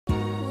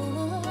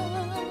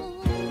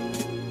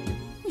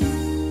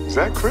Is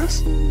that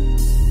Chris?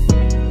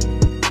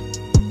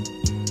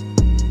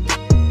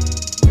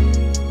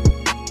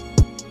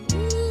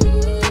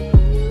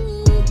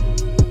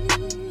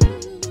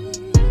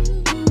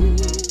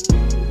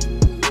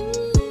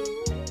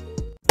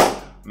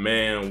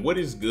 Man, what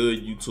is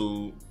good,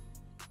 YouTube?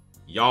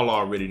 Y'all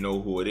already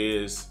know who it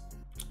is.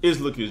 It's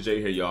Lucas J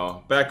here,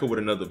 y'all. Back up with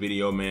another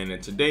video, man.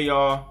 And today,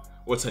 y'all,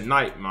 or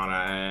tonight, might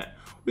I add,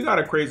 we got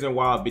a crazy and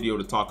wild video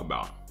to talk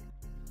about.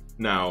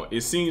 Now,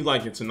 it seems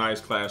like in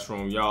tonight's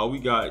classroom, y'all, we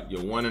got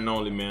your one and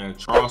only man,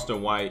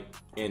 Charleston White,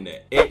 and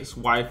the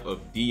ex-wife of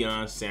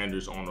Deion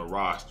Sanders on the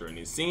roster. And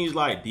it seems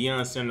like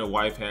Deion Sanders'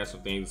 wife has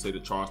some things to say to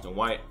Charleston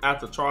White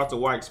after Charleston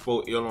White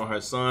spoke ill on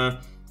her son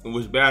and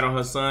was bad on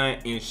her son,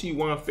 and she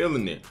wasn't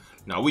feeling it.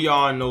 Now, we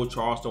all know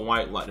Charleston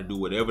White like to do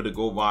whatever to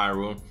go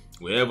viral,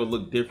 whatever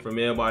look different from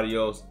everybody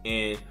else,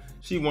 and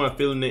she wasn't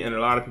feeling it, and a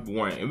lot of people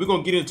weren't. And we're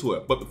gonna get into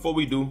it. But before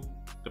we do,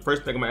 the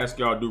first thing I'm gonna ask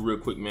y'all to do real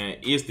quick, man,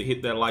 is to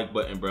hit that like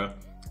button, bro,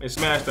 and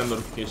smash that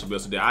notification bell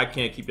so that I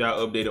can keep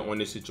y'all updated on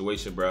this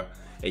situation, bro,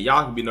 and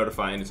y'all can be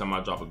notified anytime I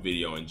drop a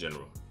video in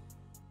general.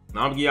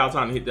 Now, I'm gonna give y'all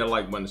time to hit that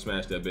like button and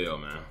smash that bell,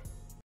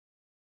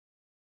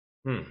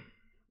 man.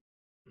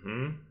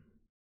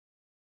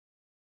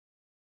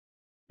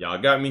 Y'all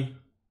got me?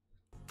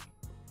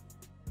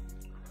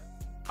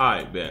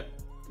 Alright, bet.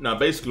 Now,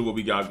 basically what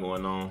we got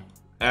going on,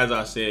 as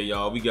I said,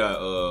 y'all, we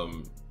got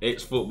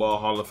ex-football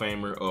Hall of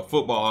Famer,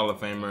 football Hall of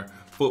Famer,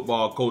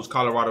 football coach,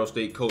 Colorado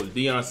State coach,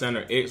 Deion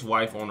Sanders'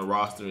 ex-wife on the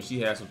roster, and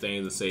she has some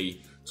things to say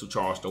to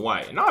Charleston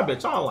White. And I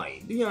bet y'all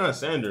like, Deion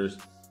Sanders,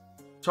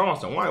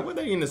 Charleston White, what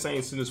they in the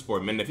same sentence for?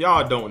 Man, if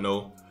y'all don't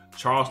know,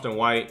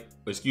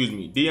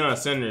 Deion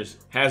Sanders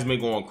has been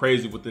going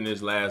crazy within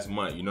this last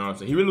month, you know what I'm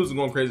saying? He really was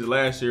going crazy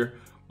last year,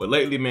 but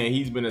lately, man,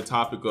 he's been a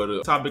topic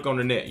on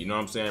the net, you know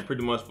what I'm saying?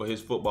 Pretty much for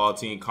his football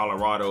team,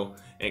 Colorado,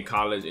 and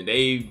college, and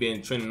they've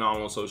been trending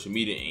on social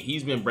media, and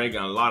he's been bringing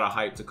a lot of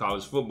hype to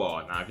college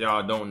football. Now, if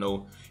y'all don't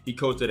know, he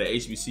coached at a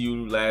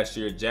HBCU last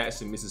year,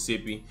 Jackson,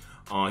 Mississippi.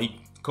 He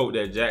coached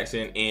at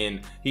Jackson, and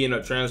he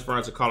ended up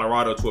transferring to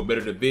Colorado to a better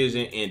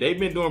division, and they've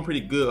been doing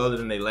pretty good other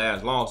than their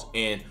last loss,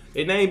 and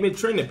they ain't been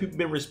trending. People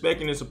been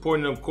respecting and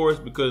supporting them, of course,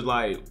 because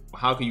like,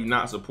 how can you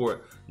not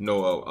support, you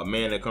know, a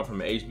man that come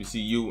from an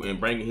HBCU and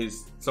bringing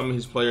some of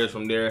his players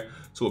from there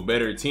to a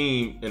better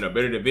team in a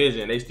better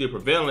division? They still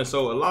prevailing,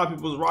 so a lot of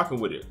people is rocking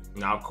with it.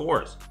 Now, of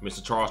course,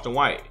 Mr. Charleston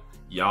White,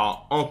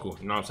 y'all uncle,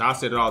 you know what I'm saying? I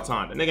said it all the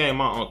time. That nigga ain't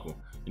my uncle.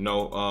 You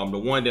know, the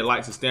one that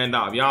likes to stand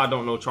out. If y'all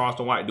don't know,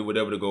 Charleston White do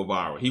whatever to go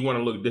viral. He want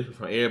to look different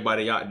from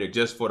everybody out there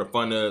just for the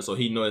fun of it, so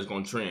he know it's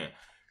going to trend.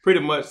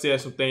 Pretty much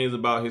said some things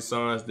about his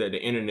sons that the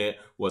internet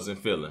wasn't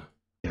feeling.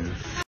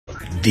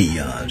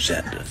 Deion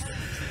Sanders.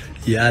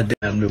 Yeah, I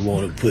damn near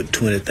want to put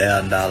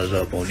 $20,000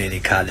 up on any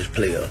college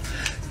player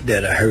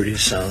that'll hurt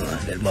his son,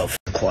 that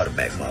motherfucking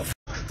quarterback motherfucker.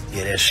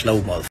 Yeah, that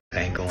slow motherfucker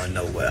ain't going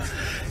nowhere.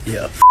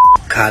 Yeah,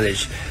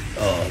 college,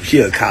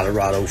 here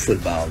Colorado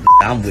football.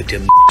 I'm with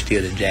them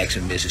still in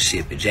Jackson,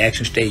 Mississippi.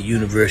 Jackson State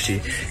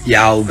University,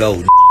 y'all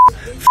go.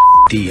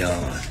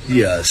 Deion.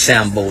 Yeah,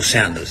 Sambo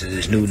Sanders is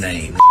his new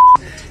name.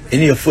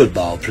 Any a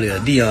football player,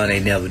 Deion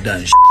ain't never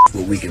done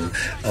where we can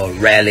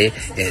rally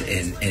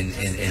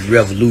and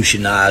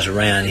revolutionize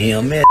around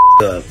him. Man,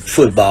 a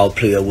football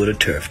player with a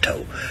turf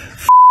toe.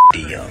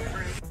 Deion.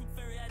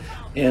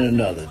 And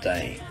another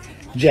thing,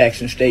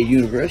 Jackson State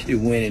University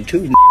winning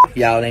too.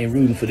 Y'all ain't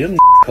rooting for them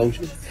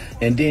coaches.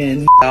 And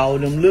then all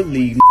them little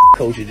league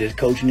coaches that's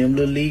coaching them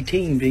little league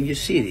teams in your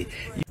city.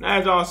 Now,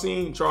 as y'all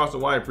seen, Charleston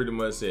White pretty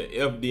much said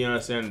if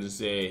Deion Sanders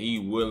said he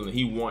want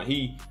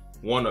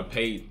to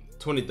pay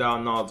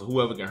 $20,000 to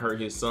whoever can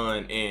hurt his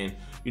son, and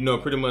you know,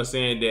 pretty much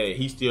saying that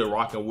he's still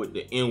rocking with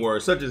the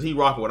N-word, such as he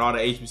rocking with all the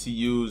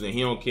HBCUs, and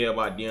he don't care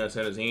about Deion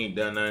Sanders. He ain't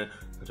done nothing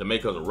to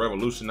make us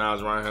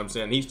revolutionize around him.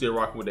 Saying he's still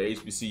rocking with the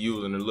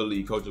HBCUs and the little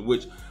league coaches,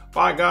 which,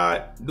 by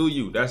God, do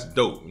you? That's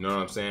dope. You know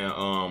what I'm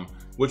saying?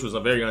 Which was a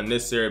very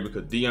unnecessary,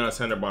 because Deion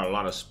Sanders brought a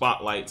lot of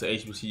spotlight to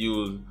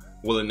HBCUs,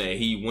 willing that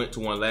he went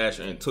to one last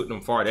year and took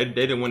them far. They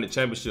didn't win the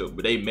championship,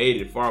 but they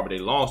made it far, but they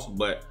lost.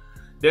 But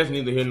that's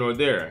neither here nor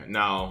there.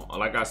 Now,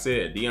 like I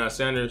said, Deion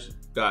Sanders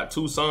got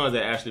two sons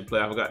that actually play.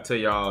 I forgot to tell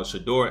y'all,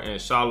 Shedeur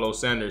and Shilo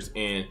Sanders,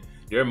 and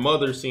their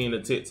mother seen the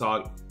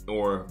TikTok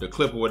or the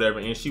clip or whatever,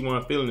 and she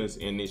wasn't feeling this,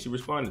 and then she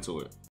responded to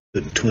it.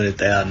 Putting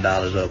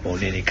 $20,000 up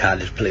on any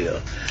college player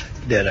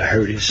that'll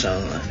hurt his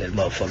son, that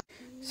motherfucker.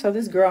 So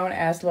this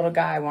grown-ass little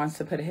guy wants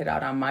to put a hit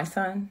out on my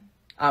son?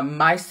 On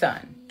my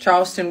son,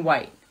 Charleston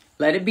White.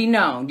 Let it be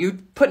known. You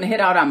putting a hit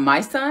out on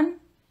my son?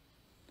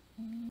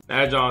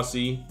 As y'all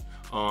see,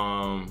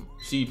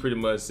 she pretty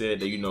much said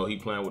that, you know, he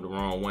playing with the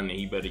wrong one and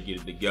he better get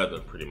it together,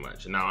 pretty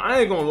much. Now, I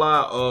ain't gonna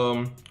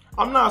lie,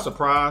 I'm not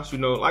surprised. You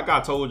know, like I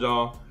told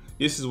y'all,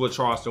 this is what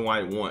Charleston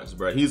White wants,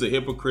 bro. He's a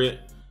hypocrite.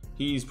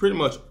 He's pretty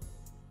much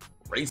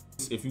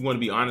racist, if you want to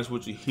be honest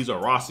with you. He's a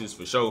racist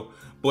for sure.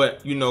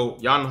 But, you know,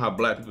 y'all know how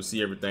black people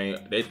see everything.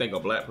 They think a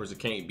black person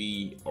can't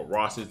be a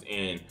racist,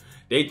 and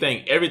they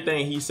think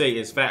everything he say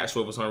is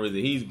factual for some reason.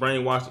 He's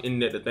brainwashed the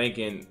internet to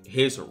thinking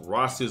his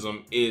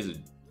racism is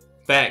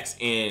facts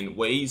in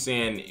what he's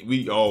saying.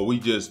 We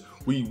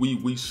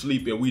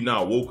sleep and we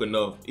not woke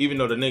enough. Even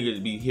though the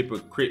nigga be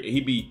hypocrite,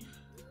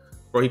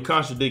 he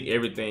contradict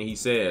everything he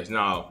says.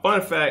 Now,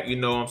 fun fact, you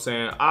know what I'm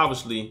saying?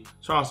 Obviously,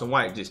 Charleston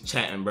White just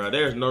chatting, bro.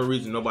 There's no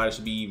reason nobody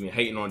should be even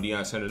hating on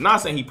Deion Sanders.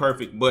 Not saying he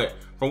perfect, but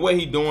from what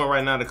he doing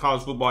right now to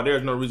college football,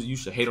 there's no reason you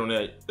should hate on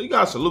that. You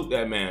gotta salute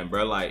that man,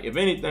 bro. Like, if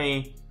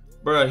anything,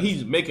 bro,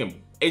 he's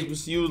making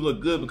HBCUs look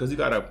good because he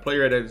got a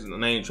player that's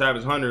named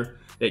Travis Hunter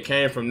that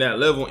came from that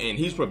level, and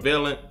he's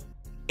prevalent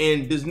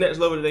in this next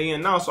level that they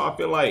in now. So I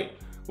feel like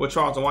what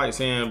Charleston White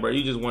saying, bro,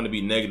 you just want to be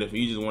negative.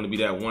 You just want to be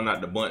that one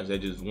out the bunch that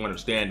just want to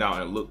stand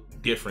out and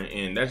look different,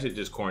 and that shit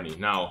just corny.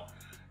 Now,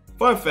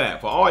 fun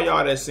fact, for all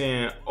y'all that's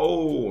saying,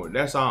 oh,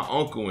 that's our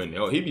uncle, and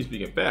oh, he be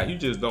speaking fast, you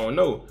just don't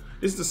know.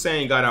 This is the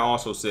same guy that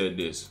also said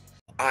this.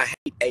 I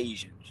hate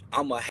Asians.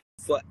 I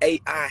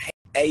hate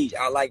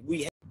Asians. We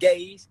hate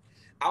gays.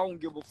 I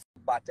don't give a fuck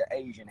about the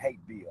Asian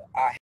hate bill.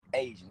 I hate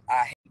Asians.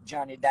 I hate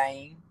Johnny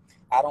Dane.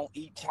 I don't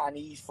eat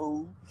Chinese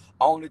food.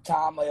 Only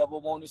time I ever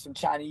wanted some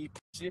Chinese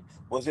pussy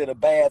was at a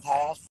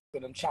bathhouse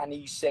for them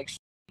Chinese sex.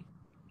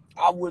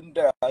 I wouldn't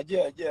dare.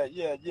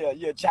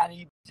 Yeah.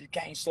 Chinese you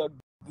can't suck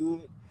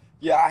good.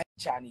 Yeah, I hate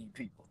Chinese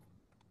people.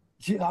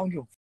 Shit, I don't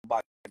give a fuck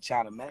about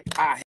China, man.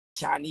 I hate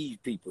Chinese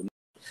people.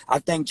 I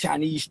think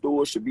Chinese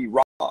stores should be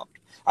robbed.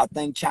 I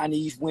think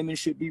Chinese women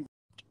should be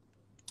raped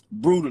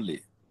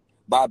brutally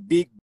by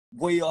big,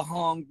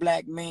 well-hung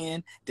black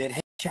men that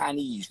hate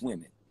Chinese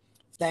women.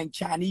 I think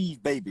Chinese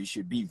babies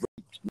should be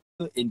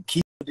raped and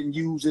killed and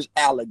used as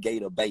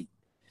alligator bait.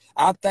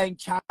 I think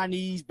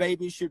Chinese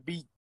babies should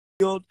be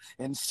killed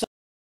and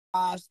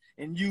sized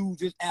and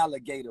used as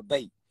alligator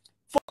bait.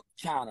 Fuck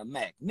China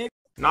Mac, nigga.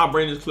 Now I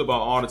bring this clip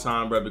out all the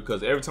time, bro,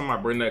 because every time I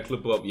bring that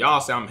clip up, y'all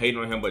say I'm hating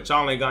on him, but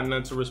y'all ain't got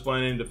nothing to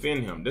respond and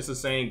defend him. This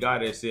is the same guy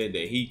that said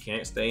that he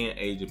can't stay in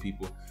Asian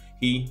people.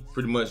 He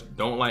pretty much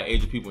don't like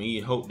Asian people, and he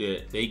hope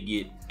that they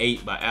get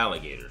ate by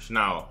alligators.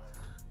 Now,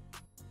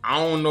 I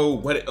don't know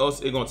what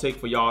else it's gonna take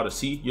for y'all to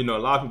see. You know, a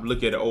lot of people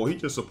look at it, oh, he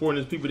just supporting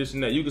his people, this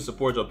and that. You can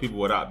support your people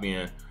without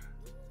being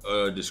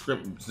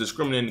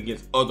discriminating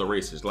against other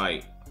races.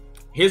 Like,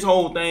 his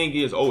whole thing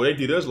is, oh, they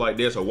did us like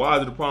this, so why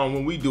is it a problem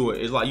when we do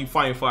it? It's like you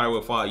fighting fire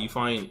with fire, you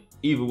find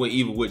evil with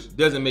evil, which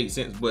doesn't make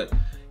sense, but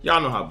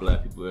y'all know how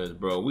black people is,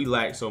 bro. We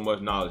lack so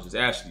much knowledge. It's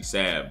actually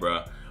sad,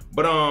 bro.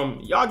 But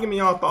y'all give me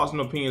y'all thoughts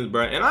and opinions,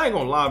 bro. And I ain't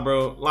gonna lie,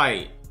 bro.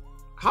 Like,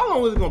 how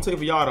long is it gonna take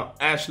for y'all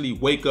to actually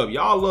wake up?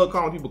 Y'all love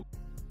calling people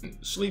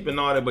sleep and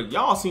all that, but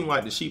y'all seem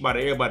like the sheep out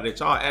of everybody that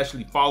y'all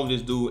actually follow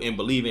this dude and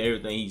believe in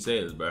everything he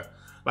says, bro.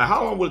 Like,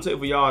 how long will it take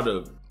for y'all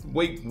to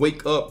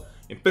wake up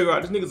and figure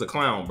out this nigga's a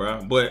clown,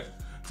 bro? But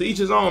to each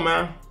his own,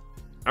 man.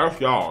 That's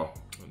y'all.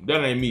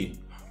 That ain't me.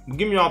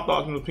 Give me y'all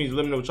thoughts and opinions.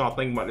 Let me know what y'all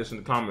think about this in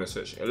the comment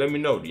section. And let me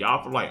know, do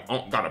y'all feel like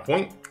got a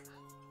point?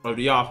 Or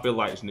do y'all feel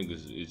like this nigga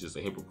is just a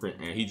hypocrite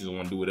and he just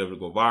want to do whatever to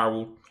go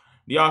viral?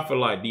 Do y'all feel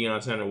like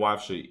Deion Sanders'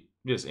 wife should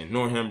just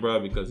ignore him, bro,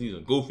 because he's a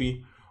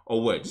goofy?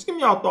 Or what? Just give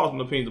me y'all thoughts and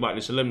opinions about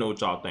this and let me know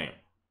what y'all think.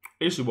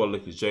 It's your boy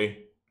Lickers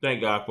J.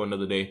 Thank God for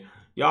another day.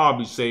 Y'all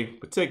be safe.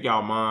 Protect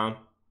y'all mind.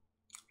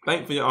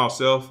 Think for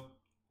yourself.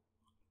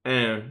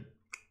 And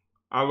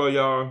I love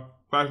y'all.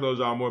 Christ loves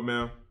y'all more,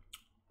 man.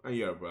 And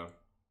yeah, bro.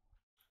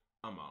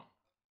 I'm out.